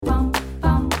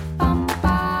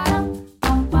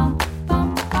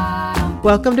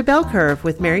Welcome to Bell Curve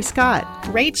with Mary Scott,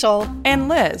 Rachel, and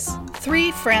Liz. 3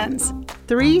 friends.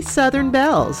 3 Southern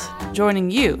Belles.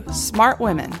 Joining you, smart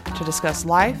women, to discuss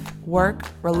life, work,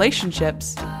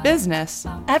 relationships, business.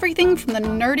 Everything from the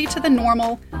nerdy to the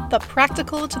normal, the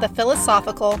practical to the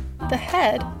philosophical, the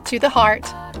head to the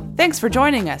heart. Thanks for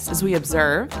joining us as we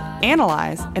observe,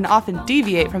 analyze, and often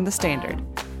deviate from the standard.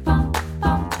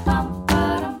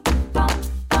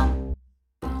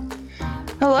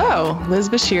 Hello, Liz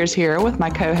Bashirs here with my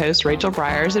co-host Rachel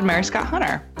Briers and Mary Scott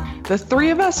Hunter. The 3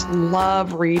 of us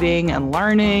love reading and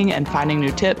learning and finding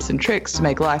new tips and tricks to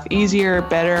make life easier,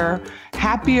 better,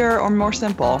 happier, or more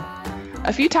simple.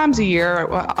 A few times a year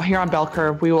here on Bell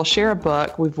Curve, we will share a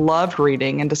book we've loved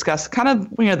reading and discuss kind of,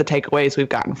 the takeaways we've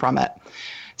gotten from it.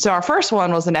 So our first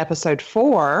one was in episode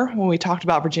 4 when we talked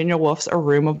about Virginia Woolf's A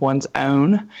Room of One's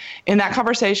Own. In that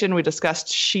conversation, we discussed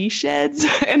she sheds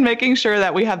and making sure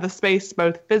that we have the space,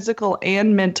 both physical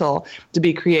and mental, to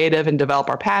be creative and develop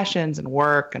our passions and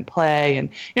work and play and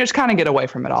just kind of get away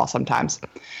from it all sometimes.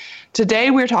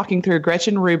 Today, we're talking through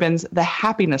Gretchen Rubin's The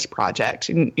Happiness Project.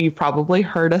 And you've probably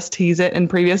heard us tease it in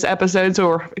previous episodes, so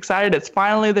we're excited it's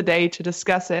finally the day to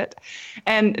discuss it.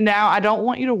 And now I don't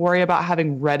want you to worry about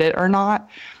having read it or not.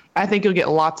 I think you'll get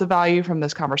lots of value from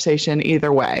this conversation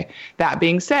either way. That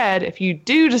being said, if you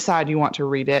do decide you want to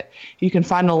read it, you can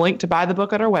find a link to buy the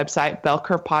book at our website,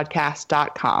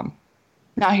 bellcurvepodcast.com.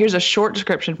 Now, here's a short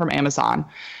description from Amazon.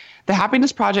 The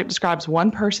Happiness Project describes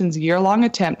one person's year-long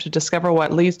attempt to discover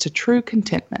what leads to true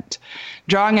contentment,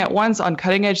 drawing at once on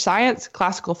cutting-edge science,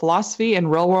 classical philosophy,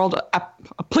 and real-world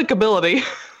applicability.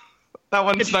 That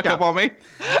one stuck up on me.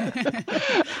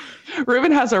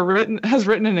 Rubin has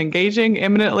written an engaging,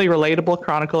 eminently relatable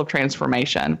chronicle of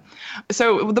transformation.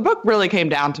 So the book really came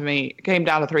down to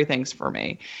 3 things for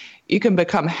me. You can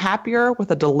become happier with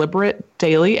a deliberate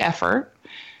daily effort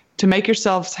to make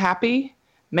yourselves happy,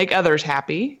 make others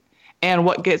happy, and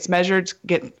what gets measured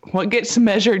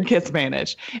gets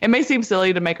managed. It may seem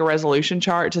silly to make a resolution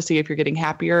chart to see if you're getting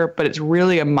happier, but it's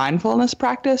really a mindfulness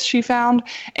practice she found,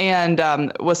 and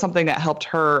was something that helped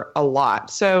her a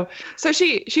lot. So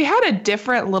she had a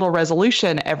different little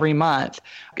resolution every month.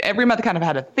 Every month kind of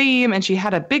had a theme, and she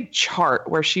had a big chart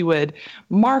where she would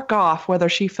mark off whether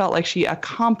she felt like she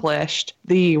accomplished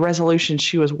the resolution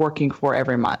she was working for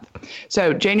every month.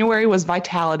 So January was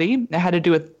vitality. It had to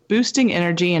do with boosting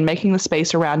energy and making the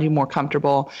space around you more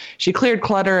comfortable. She cleared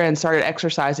clutter and started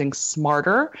exercising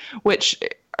smarter, which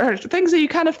are things that you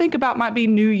kind of think about might be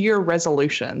New Year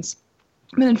resolutions.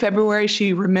 And in February,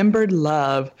 she remembered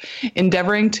love,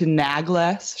 endeavoring to nag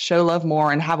less, show love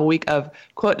more, and have a week of,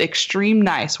 quote, extreme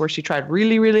nice, where she tried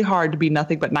really, really hard to be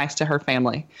nothing but nice to her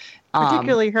family.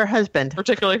 Particularly her husband.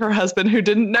 Who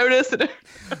didn't notice it.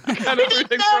 Kind of threw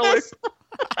things for a loop.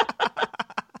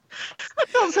 I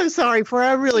felt so sorry for her.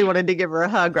 I really wanted to give her a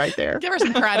hug right there. Give her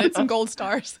some credit, some gold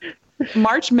stars.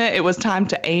 March meant it was time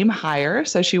to aim higher.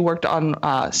 So she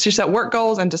she set work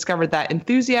goals and discovered that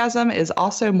enthusiasm is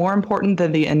also more important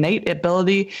than the innate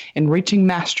ability in reaching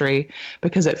mastery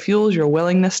because it fuels your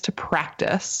willingness to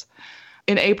practice.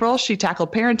 In April, she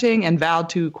tackled parenting and vowed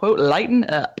to, quote, lighten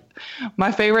up.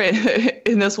 My favorite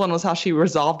in this one was how she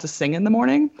resolved to sing in the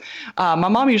morning. My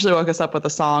mom usually woke us up with a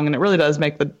song, and it really does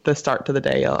make the start to the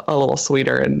day a little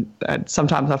sweeter. And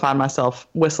sometimes I find myself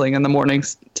whistling in the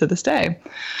mornings to this day.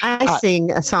 I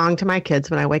sing a song to my kids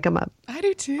when I wake them up. I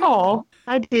do too. Oh,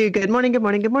 I do. Good morning, good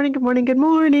morning, good morning, good morning, good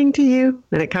morning to you.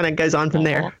 And it kind of goes on from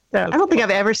there. So I don't think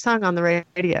I've ever sung on the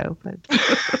radio. But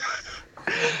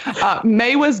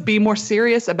May was be more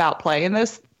serious about play. And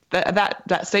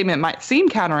that statement might seem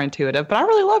counterintuitive, but I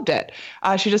really loved it.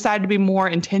 She decided to be more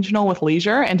intentional with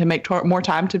leisure and to make more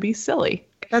time to be silly.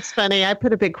 That's funny. I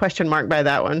put a big question mark by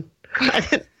that one.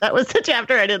 That was the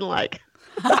chapter I didn't like.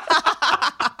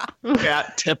 Yeah,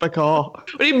 typical.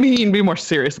 What do you mean be more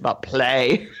serious about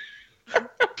play?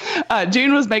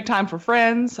 June was make time for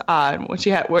friends.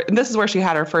 This is where she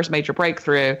had her first major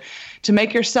breakthrough. To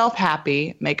make yourself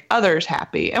happy, make others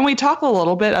happy. And we talked a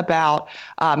little bit about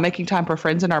making time for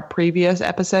friends in our previous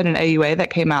episode in AUA that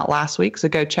came out last week. So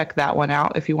go check that one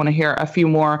out if you want to hear a few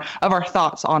more of our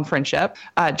thoughts on friendship.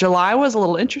 July was a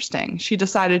little interesting. She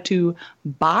decided to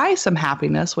buy some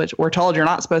happiness, which we're told you're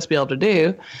not supposed to be able to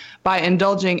do, by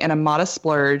indulging in a modest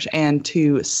splurge and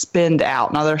to spend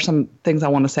out. Now, there are some things I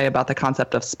want to say about the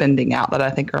concept of spending out that I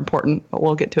think are important, but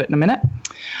we'll get to it in a minute.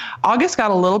 August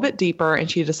got a little bit deeper, and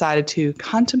she decided to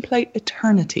contemplate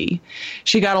eternity.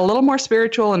 She got a little more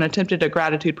spiritual and attempted a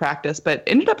gratitude practice, but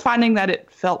ended up finding that it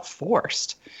felt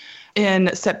forced.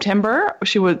 In September,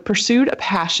 she pursued a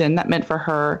passion that meant for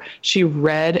her she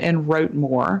read and wrote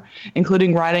more,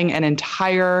 including writing an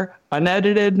entire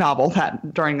unedited novel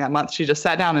during that month. She just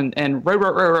sat down and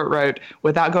wrote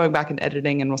without going back and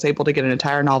editing, and was able to get an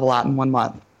entire novel out in 1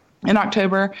 month. In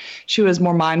October, she was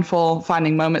more mindful,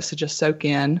 finding moments to just soak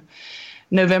in.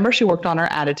 November, she worked on her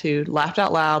attitude, laughed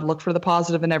out loud, looked for the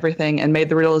positive in everything, and made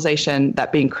the realization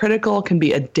that being critical can be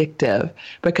addictive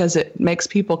because it makes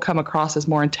people come across as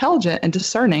more intelligent and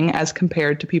discerning as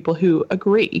compared to people who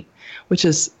agree, which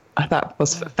is, I thought,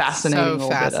 was fascinating. So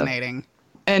fascinating.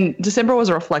 And December was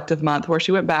a reflective month where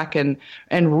she went back and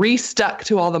restuck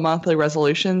to all the monthly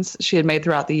resolutions she had made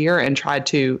throughout the year and tried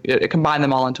to combine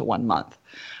them all into 1 month.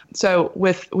 So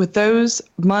with those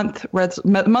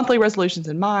monthly resolutions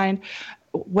in mind,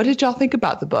 what did y'all think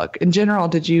about the book? In general,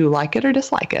 did you like it or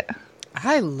dislike it?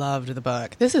 I loved the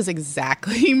book. This is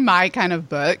exactly my kind of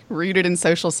book, rooted in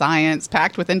social science,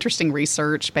 packed with interesting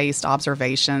research-based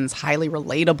observations, highly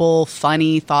relatable,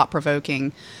 funny,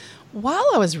 thought-provoking. While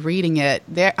I was reading it,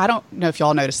 I don't know if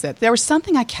y'all noticed it, there was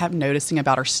something I kept noticing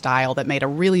about her style that made a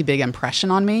really big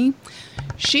impression on me.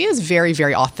 She is very,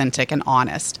 very authentic and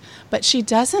honest, but she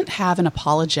doesn't have an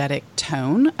apologetic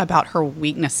tone about her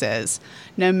weaknesses.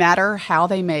 No matter how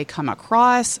they may come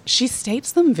across, she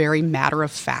states them very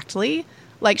matter-of-factly.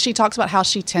 Like, she talks about how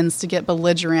she tends to get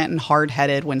belligerent and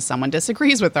hard-headed when someone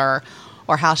disagrees with her,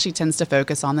 or how she tends to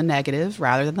focus on the negative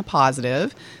rather than the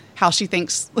positive. How she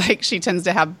thinks like she tends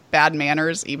to have bad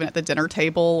manners even at the dinner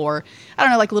table, or I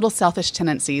don't know, like little selfish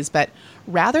tendencies. But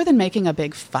rather than making a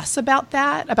big fuss about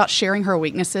that, about sharing her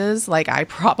weaknesses like I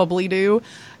probably do,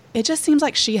 it just seems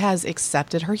like she has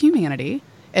accepted her humanity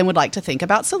and would like to think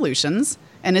about solutions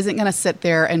and isn't going to sit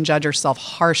there and judge herself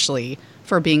harshly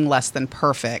for being less than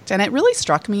perfect. And it really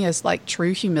struck me as like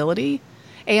true humility,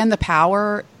 and the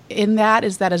power in that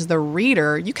is that as the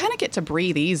reader, you kind of get to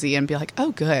breathe easy and be like,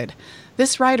 oh, good.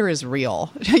 This writer is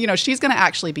real. You know, she's going to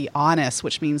actually be honest,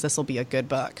 which means this will be a good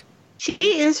book. She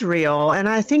is real. And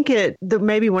I think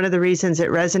maybe one of the reasons it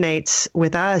resonates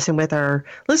with us and with our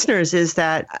listeners is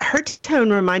that her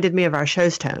tone reminded me of our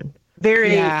show's tone.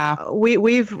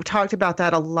 We've talked about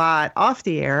that a lot off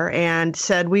the air and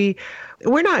said we're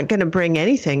not going to bring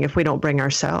anything if we don't bring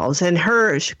ourselves. And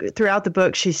throughout the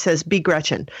book, she says, be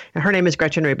Gretchen. And her name is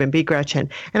Gretchen Rubin, be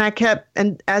Gretchen.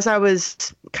 And as I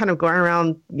was kind of going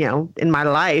around, in my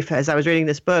life, as I was reading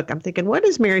this book, I'm thinking, what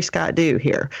does Mary Scott do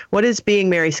here? What is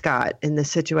being Mary Scott in this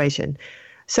situation?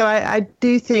 So I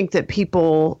do think that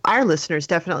our listeners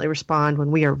definitely respond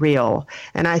when we are real.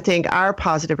 And I think our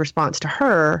positive response to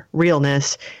her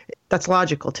realness, that's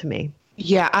logical to me.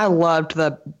 Yeah, I loved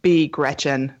the be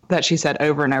Gretchen that she said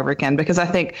over and over again, because I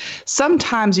think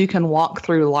sometimes you can walk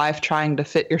through life trying to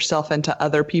fit yourself into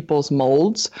other people's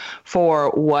molds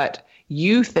for what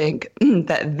you think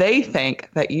that they think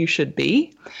that you should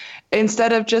be,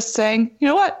 instead of just saying, you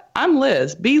know what, I'm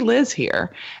Liz, be Liz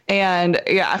here. And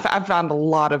yeah, I found a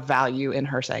lot of value in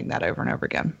her saying that over and over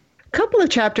again. Couple of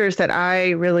chapters that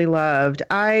I really loved.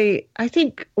 I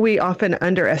think we often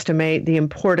underestimate the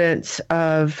importance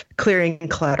of clearing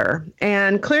clutter.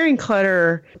 And clearing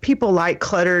clutter, people like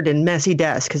cluttered and messy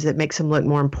desks because it makes them look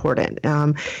more important.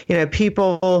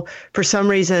 People for some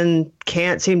reason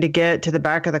can't seem to get to the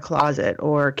back of the closet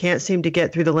or can't seem to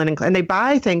get through the linen, and they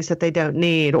buy things that they don't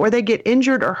need, or they get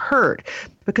injured or hurt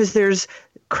because there's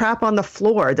crap on the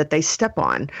floor that they step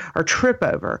on or trip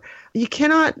over.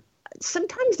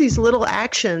 Sometimes these little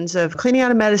actions of cleaning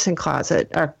out a medicine closet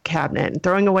or cabinet and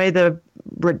throwing away the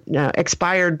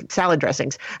expired salad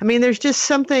dressings. I mean, there's just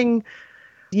something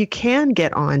you can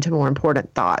get on to more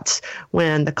important thoughts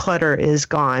when the clutter is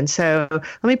gone. So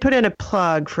let me put in a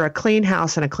plug for a clean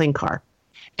house and a clean car.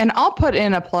 And I'll put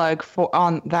in a plug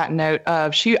on that note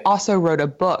of, she also wrote a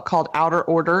book called Outer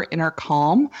Order, Inner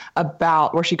Calm,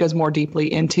 where she goes more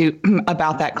deeply into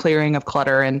about that clearing of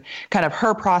clutter and kind of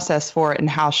her process for it and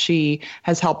how she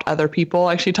has helped other people.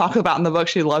 Like she talks about in the book,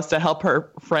 she loves to help her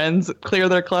friends clear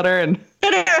their clutter. And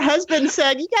her husband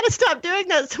said, you got to stop doing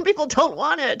that. Some people don't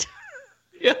want it.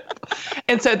 Yeah.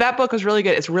 And so that book was really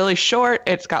good. It's really short.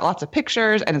 It's got lots of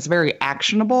pictures and it's very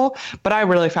actionable, but I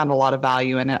really found a lot of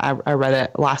value in it. I read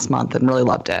it last month and really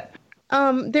loved it.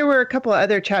 There were a couple of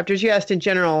other chapters. You asked in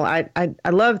general. I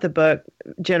love the book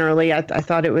generally. I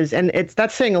thought it was, and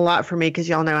that's saying a lot for me because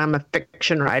y'all know I'm a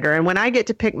fiction writer. And when I get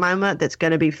to pick my month, that's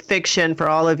going to be fiction for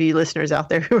all of you listeners out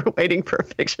there who are waiting for a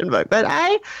fiction book. But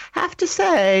I have to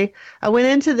say, I went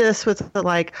into this with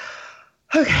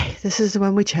okay, this is the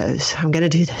one we chose. I'm going to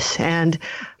do this. And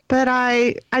but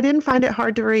I didn't find it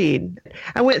hard to read.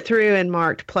 I went through and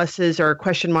marked pluses or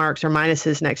question marks or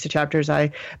minuses next to chapters.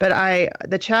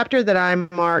 The chapter that I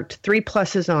marked 3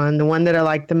 pluses on, the one that I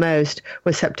liked the most,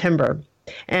 was September.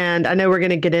 And I know we're going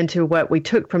to get into what we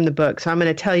took from the book, so I'm going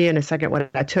to tell you in a second what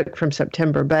I took from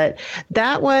September. But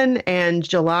that one and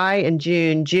July and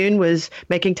June. June was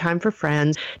Making Time for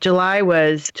Friends. July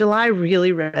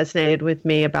really resonated with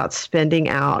me about spending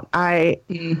out. I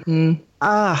want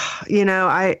to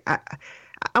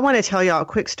tell y'all a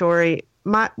quick story.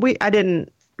 I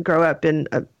didn't grow up in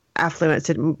affluence.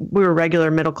 We were a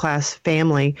regular middle class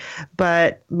family,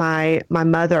 but my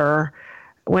mother,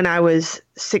 when I was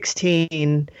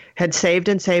 16, had saved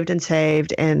and saved and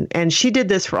saved, and she did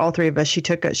this for all 3 of us.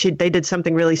 They did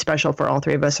something really special for all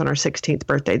 3 of us on our 16th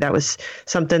birthday. That was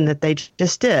something that they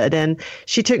just did, and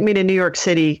she took me to New York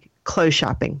City clothes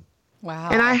shopping. Wow.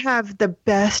 And I have the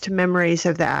best memories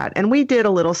of that. And we did a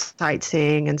little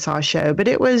sightseeing and saw a show, but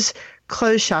it was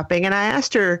clothes shopping. And I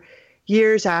asked her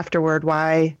years afterward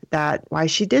why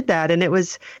she did that, and it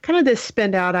was kind of this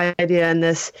spend out idea, and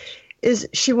this is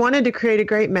she wanted to create a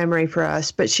great memory for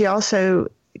us, but she wanted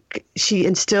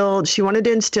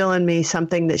to instill in me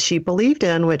something that she believed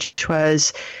in, which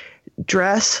was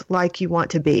dress like you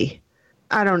want to be.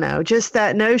 I don't know, just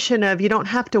that notion of you don't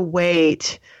have to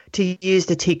wait to use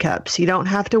the teacups. You don't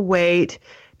have to wait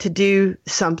to do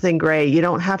something great. You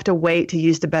don't have to wait to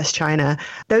use the best china.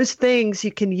 Those things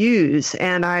you can use,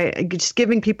 and just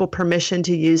giving people permission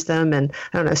to use them. And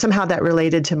I don't know, somehow that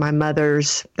related to my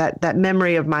mother's, that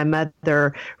memory of my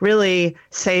mother really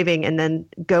saving and then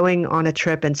going on a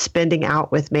trip and spending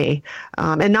out with me,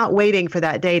 and not waiting for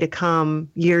that day to come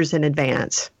years in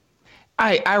advance.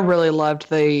 I really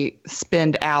loved the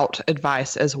spend out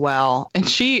advice as well. And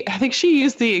I think she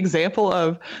used the example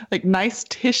of like nice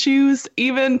tissues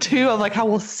even too, of like how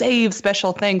we'll save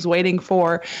special things waiting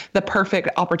for the perfect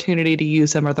opportunity to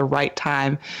use them or the right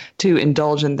time to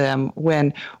indulge in them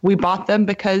when we bought them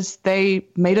because they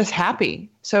made us happy.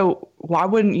 So why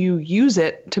wouldn't you use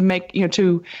it to make,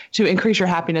 to increase your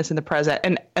happiness in the present?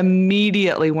 And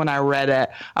immediately when I read it,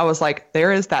 I was like,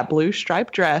 there is that blue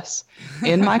striped dress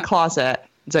in my closet.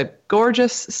 It's a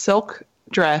gorgeous silk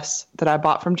dress that I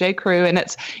bought from J. Crew. And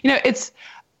it's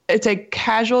a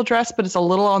casual dress, but it's a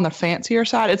little on the fancier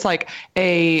side. It's like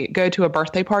a go to a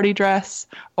birthday party dress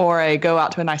or a go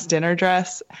out to a nice dinner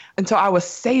dress. And so I was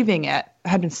saving it. I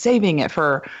had been saving it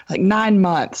for like 9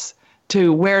 months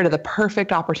to wear to the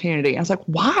perfect opportunity. I was like,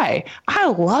 why? I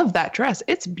love that dress.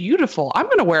 It's beautiful. I'm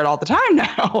going to wear it all the time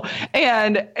now.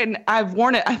 And I've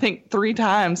worn it, I think, 3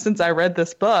 times since I read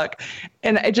this book.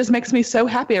 And it just makes me so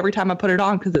happy every time I put it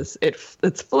on because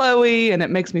it's flowy and it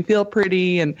makes me feel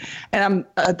pretty. And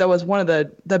that was one of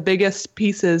the biggest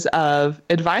pieces of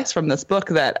advice from this book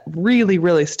that really,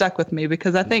 really stuck with me,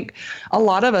 because I think a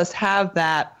lot of us have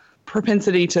that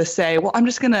propensity to say, well, I'm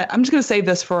just going to save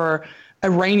this for a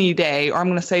rainy day, or I'm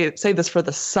going to save this for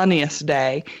the sunniest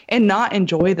day, and not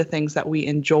enjoy the things that we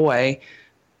enjoy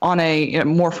on a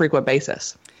more frequent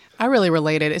basis. I really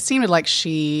related. It seemed like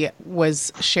she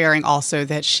was sharing also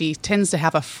that she tends to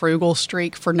have a frugal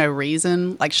streak for no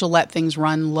reason. Like she'll let things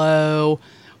run low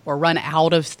or run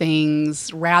out of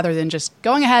things rather than just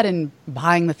going ahead and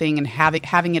buying the thing and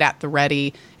having it at the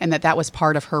ready. And that was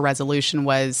part of her resolution,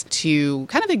 was to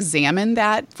kind of examine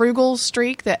that frugal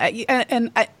streak.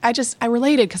 I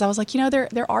related because I was like,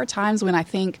 there are times when I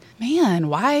think, man,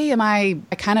 why am I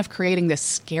kind of creating this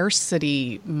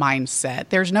scarcity mindset?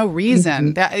 There's no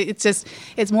reason. Mm-hmm.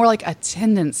 It's more like a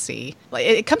tendency. Like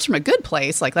it comes from a good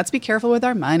place. Like, let's be careful with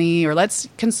our money, or let's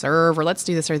conserve, or let's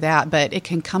do this or that. But it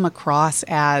can come across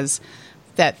as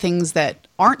that things that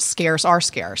aren't scarce are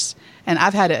scarce. And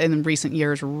I've had to, in recent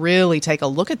years, really take a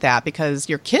look at that, because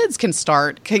your kids can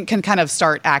kind of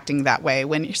start acting that way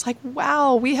when you're just like,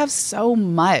 wow, we have so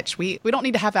much. We don't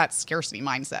need to have that scarcity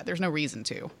mindset. There's no reason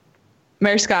to.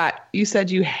 Mary Scott, you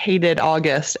said you hated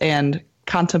August and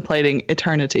contemplating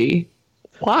eternity.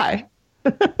 Why?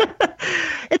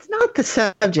 It's not the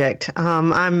subject.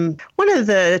 I'm one of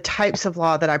the types of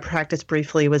law that I practiced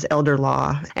briefly was elder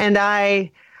law. And I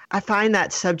find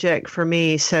that subject for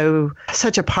me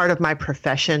such a part of my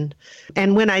profession.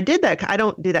 And when I did that, I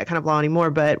don't do that kind of law anymore,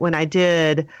 but when I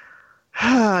did,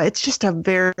 it's just a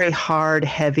very hard,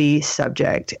 heavy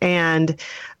subject. And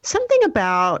something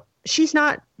about,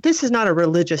 this is not a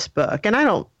religious book, and I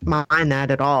don't mind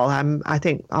that at all. I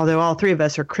think, although all 3 of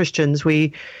us are Christians,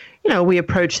 we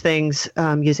approach things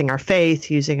using our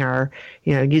faith, using our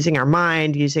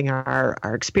mind, using our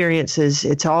experiences.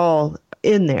 It's all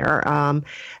in there.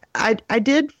 I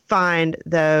did find,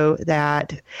 though,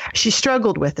 that she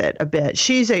struggled with it a bit.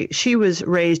 She was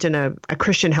raised in a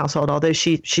Christian household, although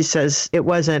she says it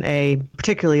wasn't a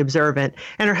particularly observant.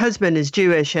 And her husband is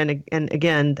Jewish, and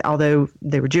again, although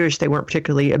they were Jewish, they weren't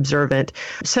particularly observant.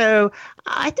 So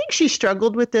I think she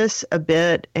struggled with this a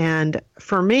bit. And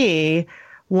for me,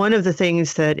 one of the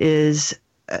things that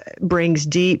brings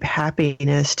deep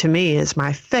happiness to me is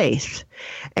my faith.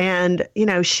 And,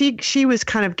 she was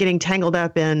kind of getting tangled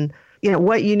up in,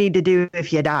 what you need to do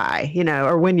if you die,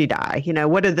 or when you die,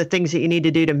 what are the things that you need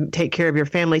to do to take care of your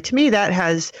family? To me, that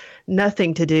has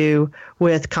nothing to do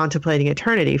with contemplating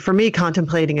eternity. For me,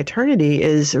 contemplating eternity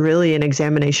is really an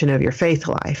examination of your faith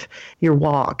life, your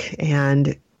walk.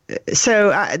 And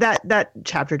so that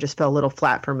chapter just fell a little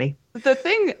flat for me. The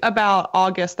thing about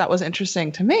August that was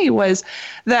interesting to me was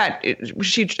that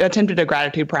she attempted a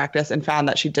gratitude practice and found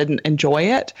that she didn't enjoy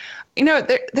it.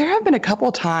 There have been a couple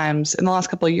of times in the last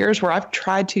couple of years where I've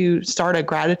tried to start a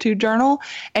gratitude journal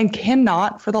and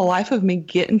cannot for the life of me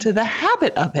get into the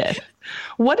habit of it.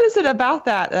 What is it about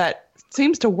that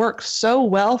seems to work so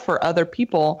well for other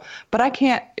people, but I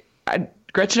can't?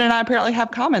 Gretchen and I apparently have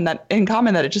in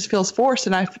common that it just feels forced,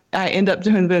 and I end up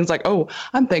doing things like, oh,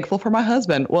 I'm thankful for my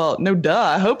husband. Well, no, duh,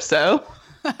 I hope so.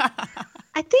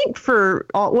 I think for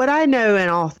what I know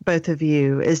in both of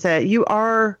you is that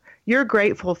you're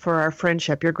grateful for our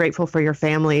friendship. You're grateful for your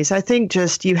families. I think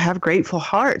just you have grateful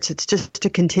hearts. It's just a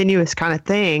continuous kind of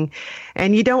thing,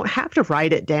 and you don't have to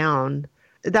write it down.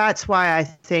 That's why I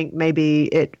think maybe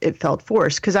it felt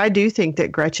forced, because I do think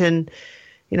that Gretchen,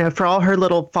 for all her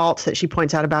little faults that she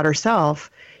points out about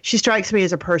herself, she strikes me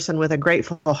as a person with a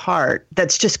grateful heart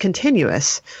that's just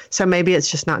continuous. So maybe it's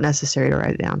just not necessary to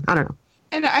write it down. I don't know.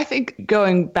 And I think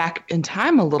going back in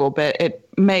time a little bit, it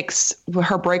makes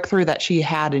her breakthrough that she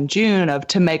had in June of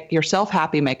to make yourself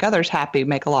happy, make others happy,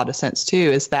 make a lot of sense too,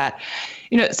 is that,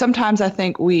 sometimes I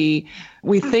think we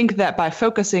think that by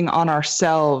focusing on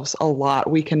ourselves a lot,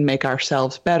 we can make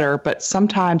ourselves better. But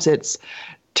sometimes it's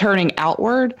turning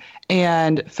outward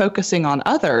and focusing on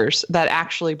others that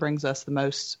actually brings us the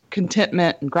most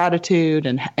contentment and gratitude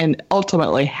and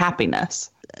ultimately happiness.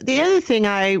 The other thing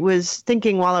I was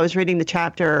thinking while I was reading the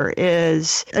chapter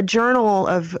is a journal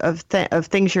of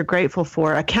things you're grateful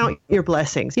for. Account your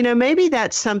blessings. Maybe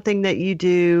that's something that you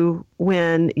do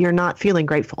when you're not feeling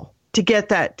grateful, to get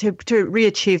that, to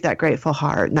re-achieve that grateful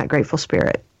heart and that grateful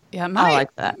spirit. Yeah, I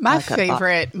like that. My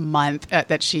favorite month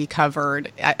that she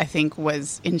covered, I think,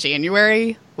 was in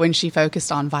January, when she focused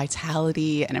on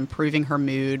vitality and improving her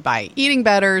mood by eating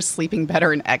better, sleeping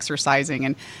better, and exercising.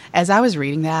 And as I was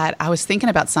reading that, I was thinking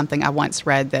about something I once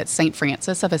read that St.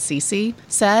 Francis of Assisi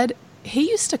said. He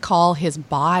used to call his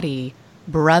body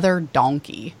Brother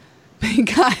Donkey,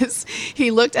 because he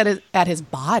looked at his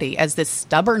body as this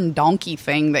stubborn donkey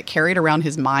thing that carried around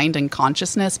his mind and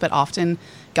consciousness, but often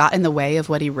got in the way of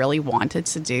what he really wanted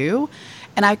to do.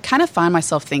 And I kind of find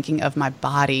myself thinking of my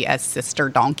body as Sister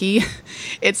Donkey.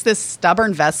 It's this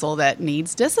stubborn vessel that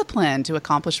needs discipline to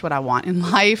accomplish what I want in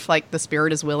life. Like the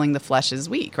spirit is willing, the flesh is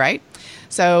weak, right?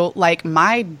 So like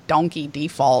my donkey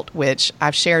default, which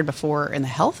I've shared before in the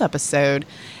health episode,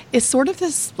 is sort of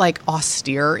this like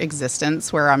austere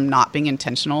existence where I'm not being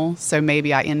intentional. So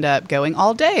maybe I end up going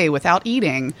all day without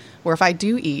eating, or if I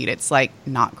do eat, it's like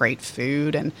not great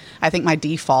food. And I think my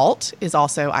default is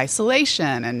also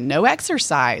isolation and no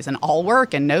exercise and all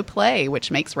work and no play,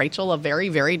 which makes Rachel a very,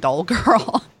 very dull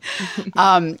girl.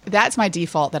 That's my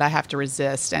default that I have to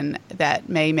resist, and that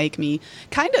may make me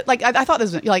kind of like, I thought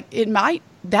this was like,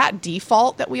 that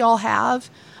default that we all have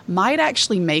might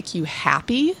actually make you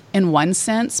happy in one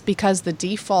sense, because the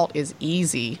default is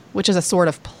easy, which is a sort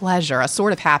of pleasure, a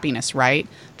sort of happiness, right?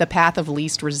 The path of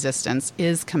least resistance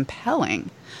is compelling.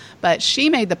 But she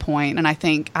made the point, and I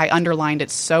think I underlined it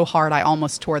so hard I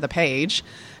almost tore the page,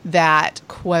 that,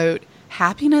 quote,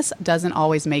 happiness doesn't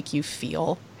always make you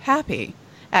feel happy.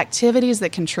 Activities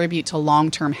that contribute to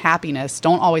long-term happiness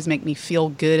don't always make me feel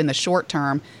good in the short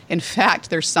term. In fact,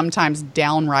 they're sometimes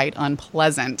downright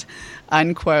unpleasant,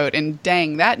 unquote. And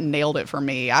dang, that nailed it for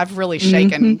me. I've really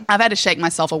shaken. Mm-hmm. I've had to shake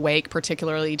myself awake,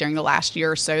 particularly during the last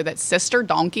year or so, that Sister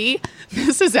Donkey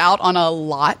misses out on a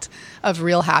lot of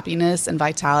real happiness and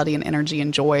vitality and energy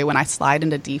and joy when I slide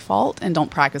into default and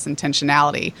don't practice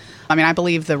intentionality. I mean, I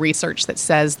believe the research that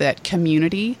says that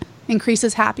community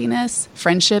increases happiness,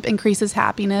 friendship increases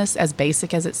happiness, as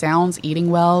basic as it sounds, eating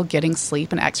well, getting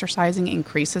sleep, and exercising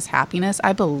increases happiness.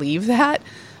 I believe that.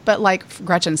 But like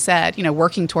Gretchen said,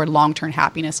 working toward long-term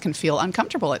happiness can feel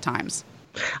uncomfortable at times.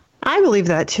 I believe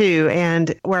that too.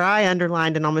 And where I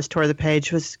underlined and almost tore the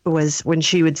page was when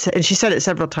she would say, and she said it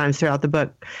several times throughout the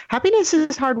book, happiness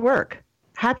is hard work.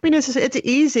 happiness is, it's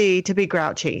easy to be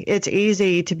grouchy. It's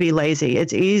easy to be lazy.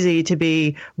 It's easy to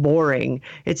be boring.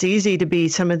 It's easy to be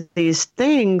some of these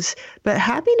things, but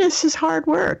happiness is hard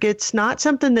work. It's not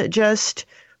something that just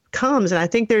comes. And I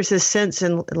think there's this sense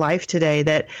in life today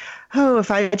that, oh,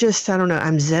 if I just, I don't know,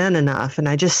 I'm zen enough and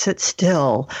I just sit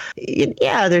still.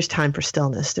 Yeah, there's time for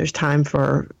stillness. There's time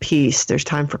for peace. There's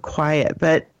time for quiet.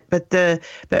 But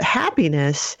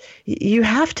happiness, you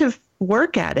have to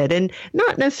work at it and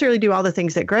not necessarily do all the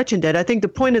things that Gretchen did. I think the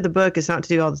point of the book is not to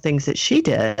do all the things that she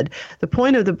did. The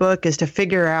point of the book is to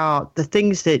figure out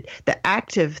the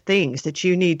active things that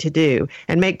you need to do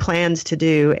and make plans to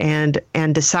do and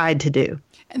decide to do.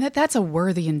 And that's a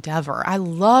worthy endeavor. I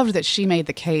loved that she made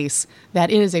the case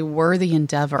that it is a worthy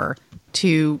endeavor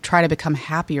to try to become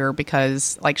happier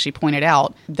because, like she pointed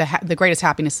out, the greatest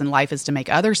happiness in life is to make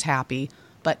others happy.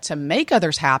 But to make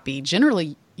others happy,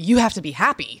 generally, you have to be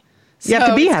happy. You have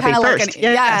to be happy first.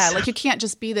 Yeah, like you can't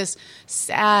just be this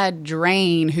sad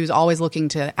drain who's always looking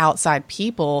to outside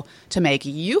people to make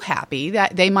you happy.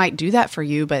 That they might do that for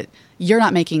you, but you're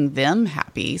not making them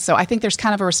happy. So I think there's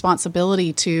kind of a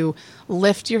responsibility to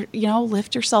lift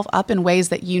yourself up in ways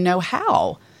that you know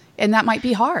how, and that might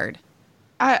be hard.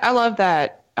 I love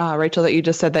that, Rachel, that you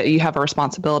just said that you have a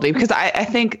responsibility, because I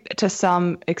think to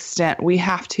some extent we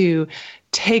have to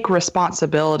take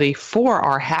responsibility for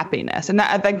our happiness. And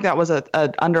I think that was an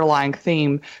underlying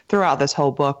theme throughout this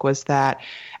whole book, was that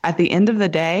at the end of the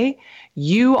day,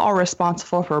 you are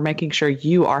responsible for making sure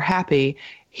you are happy.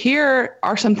 Here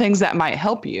are some things that might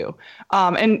help you.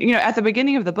 And, at the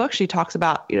beginning of the book, she talks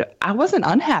about, I wasn't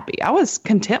unhappy. I was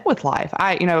content with life.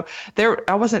 I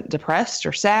wasn't depressed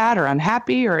or sad or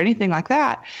unhappy or anything like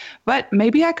that. But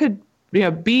maybe I could,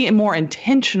 be more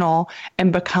intentional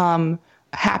and become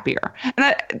happier.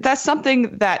 And that's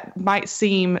something that might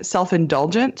seem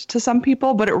self-indulgent to some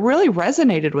people, but it really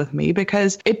resonated with me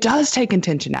because it does take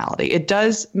intentionality. It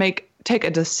does take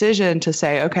a decision to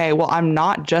say, okay, well, I'm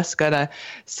not just going to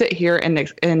sit here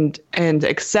and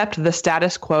accept the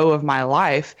status quo of my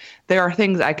life. There are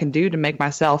things I can do to make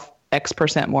myself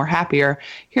X% more happier.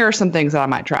 Here are some things that I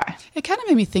might try. It kind of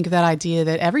made me think of that idea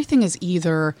that everything is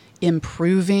either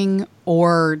improving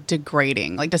or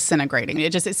degrading, like disintegrating.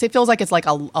 It feels like it's like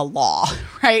a law,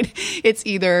 right? It's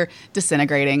either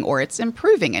disintegrating or it's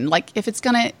improving. And like if it's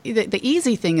the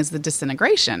easy thing is the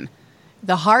disintegration.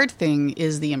 The hard thing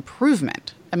is the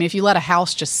improvement. I mean, if you let a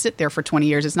house just sit there for 20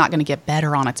 years, it's not going to get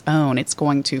better on its own. It's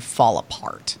going to fall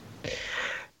apart.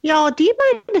 Y'all, do you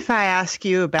mind if I ask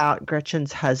you about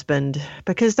Gretchen's husband?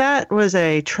 Because that was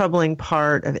a troubling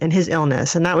part in his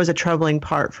illness, and that was a troubling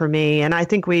part for me. And I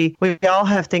think we all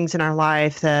have things in our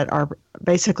life that are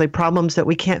basically problems that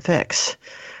we can't fix.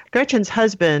 Gretchen's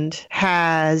husband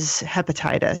has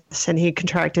hepatitis, and he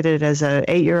contracted it as an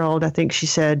 8-year-old, I think she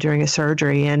said, during a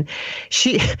surgery. And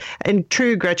she, in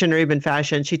true Gretchen Rubin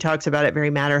fashion, she talks about it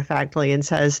very matter-of-factly and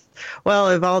says, well,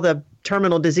 of all the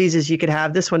terminal diseases you could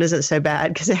have, this one isn't so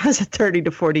bad because it has a 30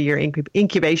 to 40-year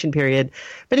incubation period.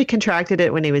 But he contracted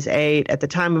it when he was 8. At the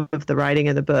time of the writing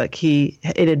of the book,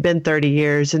 it had been 30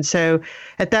 years. And so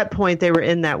at that point, they were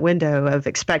in that window of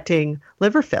expecting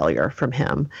liver failure from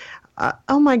him.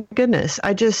 Oh my goodness.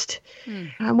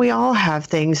 We all have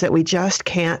things that we just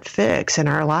can't fix in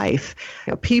our life.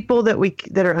 People that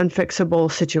are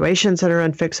unfixable, situations that are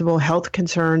unfixable, health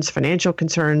concerns, financial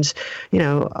concerns,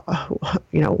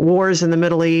 wars in the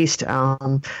Middle East,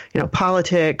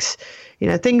 politics,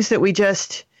 things that we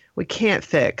can't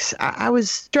fix. I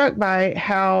was struck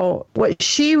by what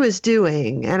she was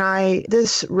doing, and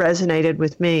this resonated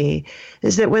with me,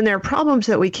 is that when there are problems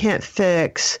that we can't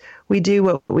fix, we do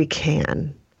what we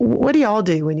can. What do y'all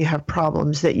do when you have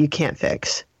problems that you can't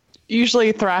fix?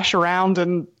 Usually thrash around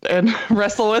and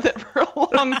wrestle with it for a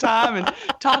long time and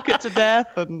talk it to death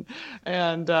and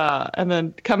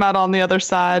then come out on the other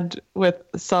side with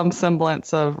some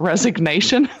semblance of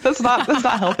resignation. That's not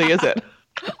healthy, is it?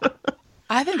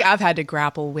 I think I've had to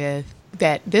grapple with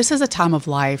that this is a time of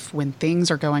life when things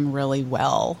are going really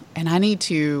well, and I need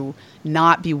to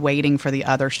not be waiting for the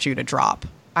other shoe to drop.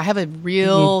 I have a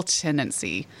real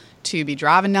tendency to be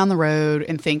driving down the road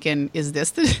and thinking, is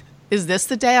this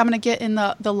the day I'm going to get in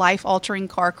the life-altering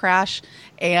car crash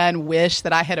and wish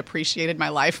that I had appreciated my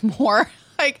life more?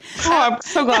 I'm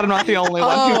so glad I'm not the only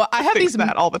one who thinks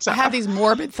that all the time. I have these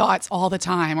morbid thoughts all the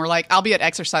time. Or I'll be at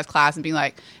exercise class and be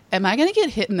like, am I going to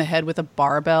get hit in the head with a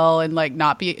barbell and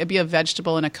not be a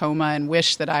vegetable in a coma and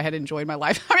wish that I had enjoyed my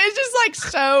life? I mean, it's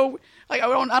just so Like,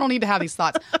 I don't need to have these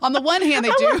thoughts. On the one hand,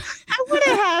 they do. I want to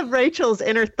have Rachel's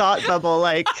inner thought bubble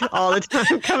like all the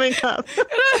time coming up.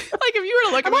 Like if you were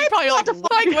to look at me, you'd probably like,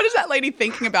 what is that lady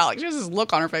thinking about? Like she has this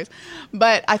look on her face.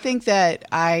 But I think that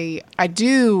I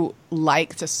do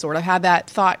like to sort of have that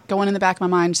thought going in the back of my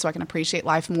mind so I can appreciate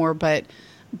life more. But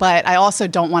I also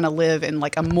don't want to live in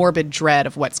like a morbid dread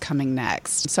of what's coming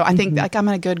next. So I think like I'm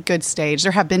in a good stage.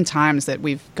 There have been times that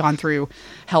we've gone through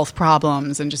health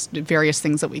problems and just various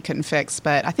things that we couldn't fix.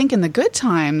 But I think in the good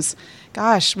times,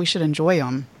 gosh, we should enjoy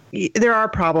them. There are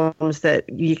problems that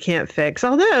you can't fix,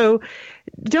 although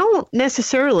don't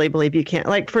necessarily believe you can't.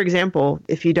 Like, for example,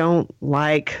 if you don't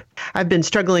like, I've been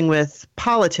struggling with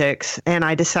politics and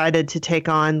I decided to take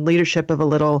on leadership of a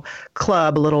little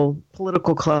club, a little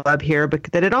political club here, but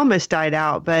that it almost died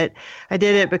out. But I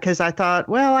did it because I thought,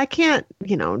 well, I can't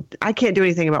do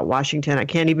anything about Washington. I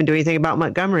can't even do anything about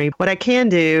Montgomery. What I can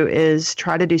do is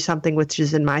try to do something which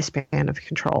is in my span of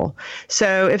control.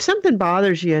 So if something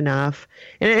bothers you enough,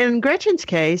 and in Gretchen's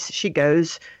case, she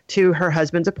goes to her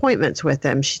husband's appointments with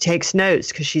him. She takes notes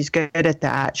because she's good at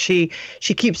that. She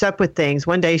keeps up with things.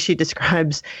 One day she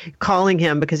describes calling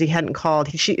him because he hadn't called.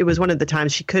 It was one of the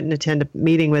times she couldn't attend a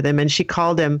meeting with him, and she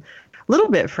called him a little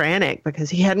bit frantic because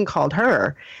he hadn't called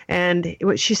her. And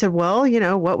she said, well,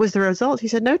 what was the result? He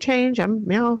said, no change.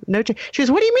 No change. She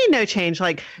goes, what do you mean no change?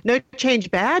 Like no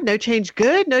change bad, no change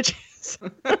good, no change.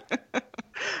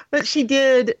 But she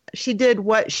did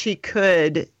what she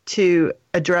could to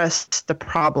address the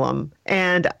problem.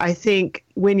 And I think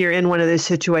when you're in one of those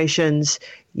situations,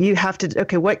 you have to,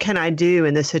 okay, what can I do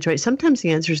in this situation? Sometimes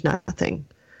the answer is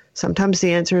nothing.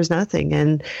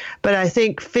 But I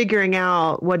think figuring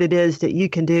out what it is that you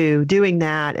can do, doing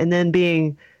that, and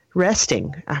then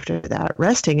resting after that,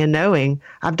 resting and knowing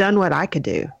I've done what I could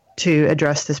do to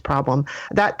address this problem.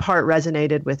 That part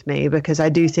resonated with me because I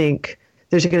do think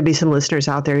there's going to be some listeners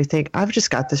out there who think, I've just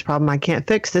got this problem I can't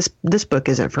fix. This book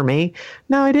isn't for me.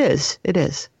 No, it is. It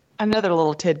is. Another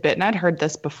little tidbit, and I'd heard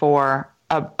this before,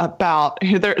 about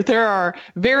there are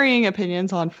varying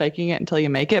opinions on faking it until you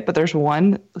make it, but there's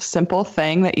one simple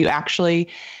thing that you actually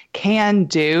can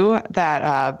do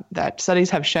that studies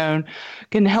have shown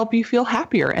can help you feel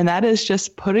happier, and that is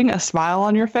just putting a smile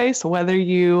on your face, whether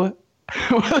you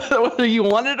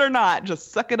want it or not.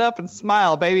 Just suck it up and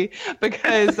smile, baby.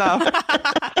 Because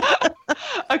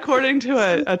according to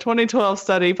a 2012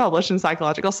 study published in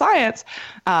Psychological Science,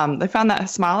 they found that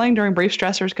smiling during brief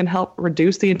stressors can help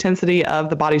reduce the intensity of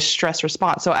the body's stress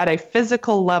response. So at a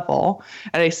physical level,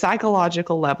 at a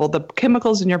psychological level, the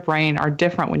chemicals in your brain are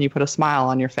different when you put a smile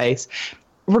on your face,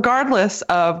 regardless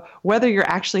of whether you're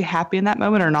actually happy in that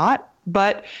moment or not.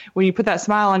 But when you put that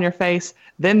smile on your face,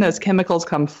 then those chemicals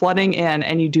come flooding in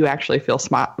and you do actually feel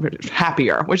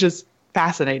happier, which is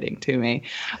fascinating to me.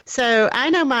 So I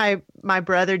know my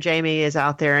brother Jamie is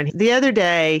out there, and the other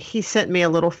day he sent me a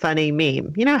little funny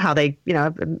meme. You know how they,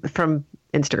 from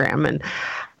Instagram, and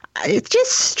it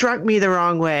just struck me the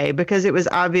wrong way because it was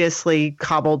obviously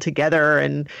cobbled together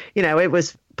and, it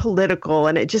was political,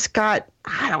 and it just got,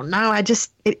 I don't know,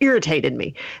 it irritated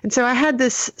me. And so I had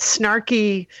this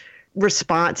snarky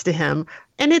response to him,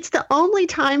 and it's the only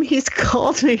time he's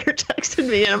called me or texted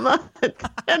me in a month.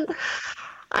 And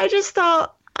I just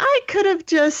thought I could have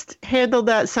just handled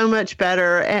that so much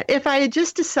better if I had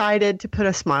just decided to put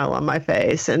a smile on my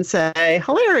face and say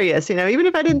hilarious, even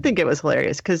if I didn't think it was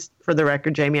hilarious, because for the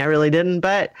record, Jamie, I really didn't,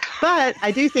 but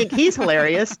I do think he's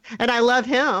hilarious and I love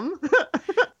him.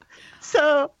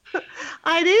 So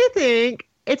I do think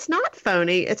it's not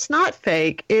phony. It's not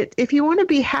fake. If you want to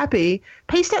be happy,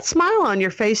 paste that smile on your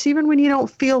face, even when you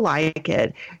don't feel like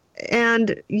it.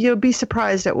 And you'll be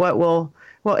surprised at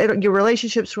your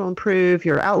relationships will improve,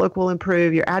 your outlook will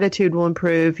improve, your attitude will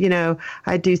improve.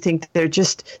 I do think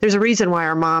there's a reason why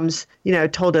our moms,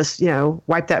 told us,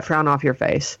 wipe that frown off your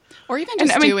face. Or even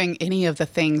just doing any of the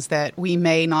things that we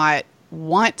may not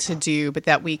want to do, but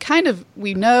that we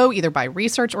know either by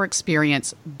research or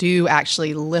experience do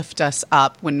actually lift us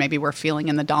up when maybe we're feeling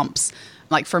in the dumps.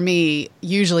 Like for me,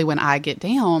 usually when I get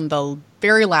down, the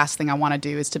very last thing I want to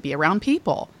do is to be around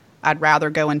people. I'd rather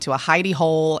go into a hidey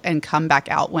hole and come back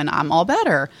out when I'm all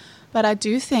better. But I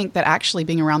do think that actually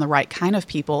being around the right kind of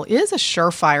people is a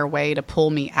surefire way to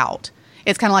pull me out.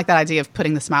 It's kind of like that idea of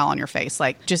putting the smile on your face.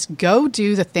 Like, just go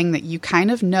do the thing that you kind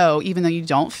of know, even though you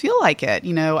don't feel like it.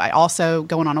 I also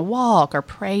going on a walk or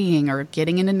praying or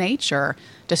getting into nature,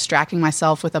 distracting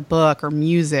myself with a book or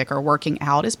music or working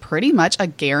out is pretty much a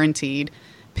guaranteed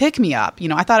pick me up.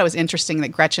 I thought it was interesting that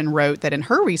Gretchen wrote that in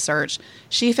her research,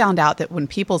 she found out that when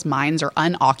people's minds are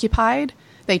unoccupied,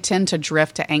 they tend to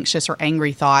drift to anxious or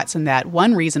angry thoughts, and that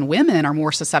one reason women are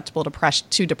more susceptible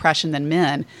to depression than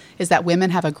men is that women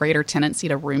have a greater tendency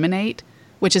to ruminate,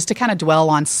 which is to kind of dwell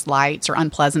on slights or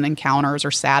unpleasant encounters or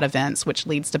sad events, which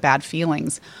leads to bad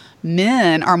feelings.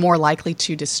 Men are more likely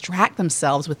to distract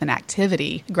themselves with an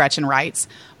activity, Gretchen writes,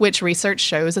 which research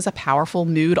shows is a powerful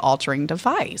mood-altering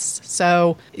device.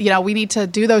 So, we need to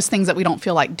do those things that we don't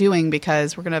feel like doing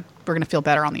because we're gonna feel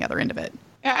better on the other end of it.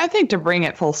 Yeah, I think to bring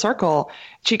it full circle,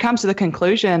 she comes to the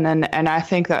conclusion, and I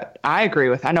think that I agree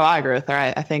with her.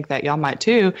 I think that y'all might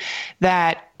too,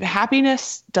 that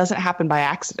happiness doesn't happen by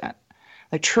accident.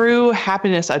 Like true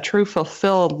happiness, a true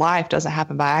fulfilled life doesn't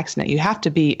happen by accident. You have to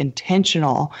be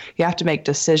intentional. You have to make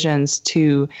decisions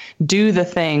to do the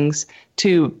things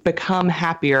to become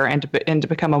happier and to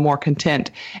become a more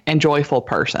content and joyful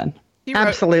person.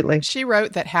 Absolutely. She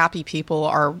wrote that happy people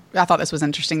are, I thought this was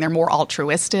interesting, they're more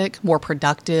altruistic, more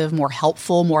productive, more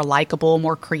helpful, more likable,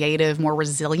 more creative, more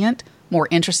resilient, more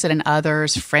interested in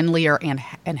others, friendlier and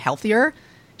healthier.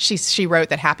 She wrote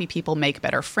that happy people make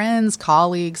better friends,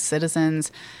 colleagues,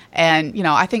 citizens. And,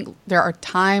 I think there are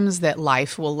times that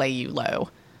life will lay you low.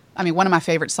 I mean, one of my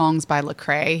favorite songs by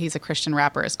Lecrae, he's a Christian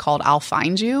rapper, is called I'll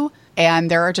Find You. And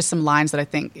there are just some lines that I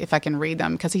think, if I can read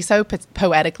them, because he so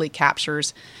poetically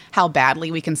captures how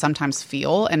badly we can sometimes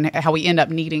feel and how we end up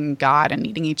needing God and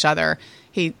needing each other.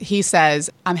 He says,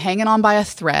 I'm hanging on by a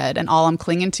thread, and all I'm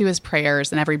clinging to is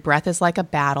prayers, and every breath is like a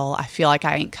battle. I feel like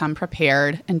I ain't come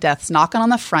prepared, and death's knocking on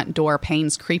the front door,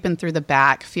 pain's creeping through the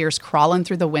back, fears crawling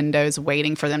through the windows,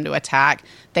 waiting for them to attack.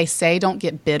 They say don't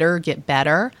get bitter, get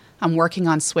better. I'm working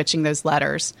on switching those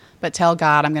letters, but tell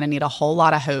God I'm going to need a whole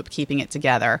lot of hope keeping it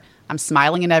together. I'm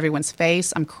smiling in everyone's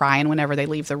face. I'm crying whenever they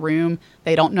leave the room.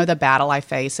 They don't know the battle I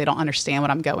face. They don't understand what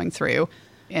I'm going through.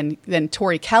 And then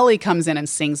Tori Kelly comes in and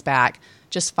sings back,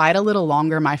 just fight a little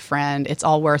longer, my friend. It's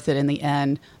all worth it in the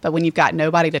end. But when you've got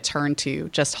nobody to turn to,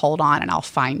 just hold on and I'll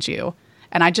find you.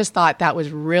 And I just thought that was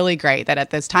really great, that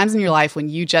at those times in your life when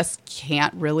you just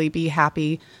can't really be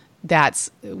happy,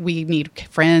 we need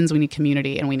friends, we need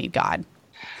community, and we need God.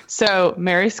 So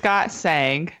Mary Scott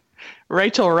sang,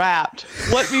 Rachel rapped.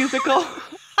 What musical?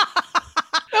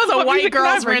 That was a white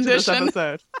girl's rendition.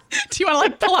 Do you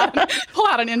want to pull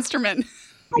out an instrument?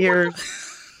 You're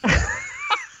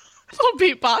little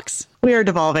beatbox. We are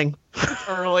devolving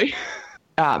early.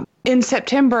 In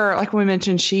September, like we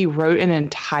mentioned, she wrote an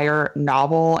entire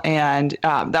novel, and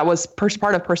that was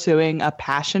part of pursuing a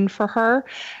passion for her.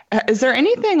 Is there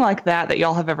anything like that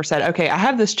y'all have ever said, okay, I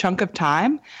have this chunk of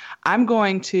time, I'm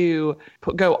going to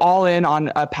go all in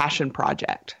on a passion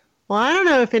project? Well, I don't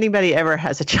know if anybody ever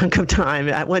has a chunk of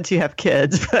time once you have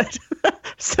kids,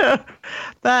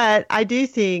 but I do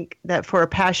think that for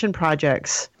passion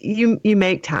projects, you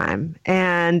make time.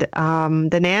 And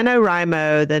the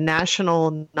NaNoWriMo, the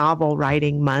National Novel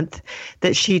Writing Month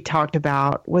that she talked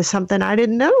about, was something I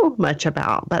didn't know much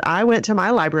about. But I went to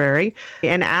my library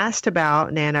and asked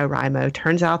about NaNoWriMo.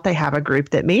 Turns out they have a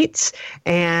group that meets,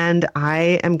 and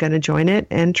I am going to join it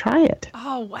and try it.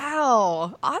 Oh,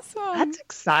 wow. Awesome. That's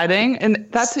exciting. And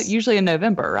that's usually in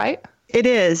November, right? It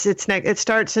is. It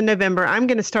starts in November. I'm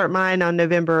going to start mine on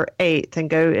November 8th and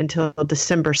go until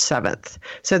December 7th.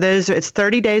 So it's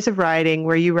 30 days of writing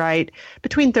where you write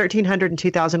between 1,300 and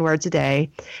 2,000 words a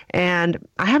day. And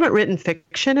I haven't written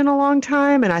fiction in a long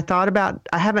time, and I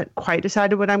haven't quite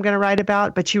decided what I'm going to write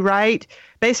about, but you write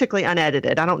basically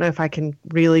unedited. I don't know if I can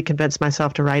really convince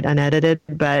myself to write unedited,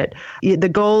 but the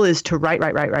goal is to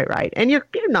write. And your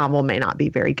novel may not be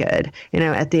very good,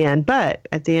 at the end, but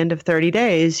at the end of 30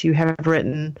 days, you have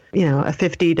written, a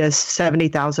 50 to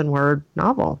 70,000 word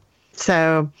novel.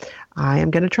 So I am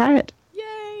going to try it.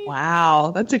 Yay.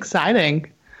 Wow, that's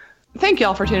exciting. Thank you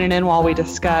all for tuning in while we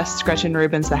discussed Gretchen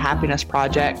Rubin's The Happiness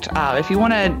Project. If you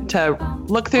wanted to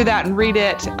look through that and read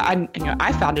it,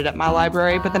 I found it at my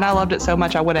library, but then I loved it so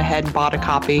much I went ahead and bought a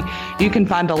copy. You can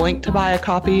find a link to buy a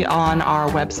copy on our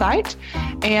website.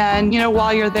 And,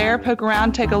 while you're there, poke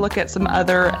around, take a look at some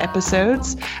other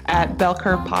episodes at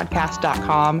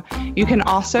bellcurvepodcast.com. You can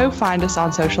also find us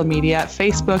on social media,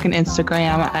 Facebook and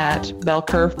Instagram at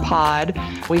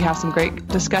bellcurvepod. We have some great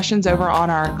discussions over on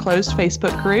our closed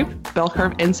Facebook group, Bell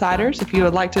Curve Insiders. If you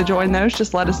would like to join those,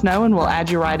 just let us know and we'll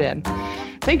add you right in.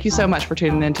 Thank you so much for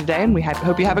tuning in today, and we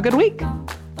hope you have a good week.